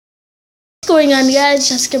What's going on, guys?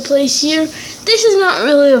 Jessica Plays here. This is not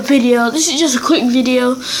really a video. This is just a quick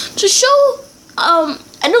video to show. I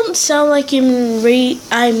don't sound like I'm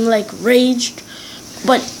like raged,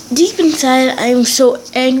 but deep inside I'm so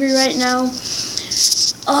angry right now.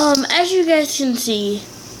 As you guys can see,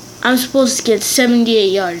 I'm supposed to get 78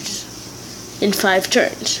 yards in 5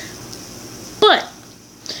 turns, but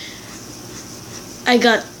I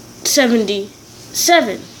got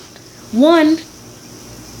 77. One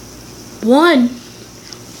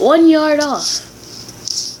yard off.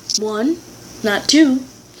 1, not 2,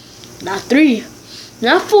 not 3,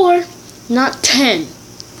 not 4, not 10.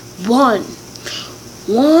 1,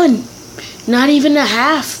 not even a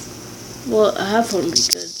half. Well, a half wouldn't be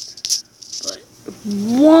good, but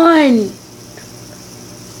 1.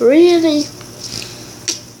 Really?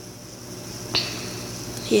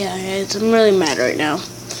 Yeah, guys, I'm really mad right now.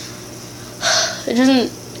 I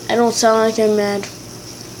don't sound like I'm mad,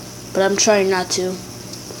 but I'm trying not to,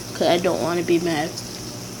 because I don't want to be mad.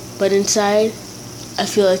 But inside, I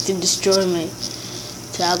feel like to destroy my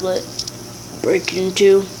tablet, break it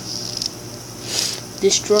into,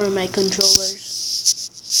 destroy my controllers,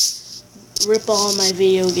 rip all my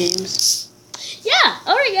video games. Yeah,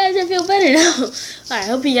 alright guys, I feel better now. Alright,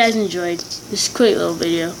 hope you guys enjoyed this quick little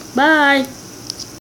video. Bye!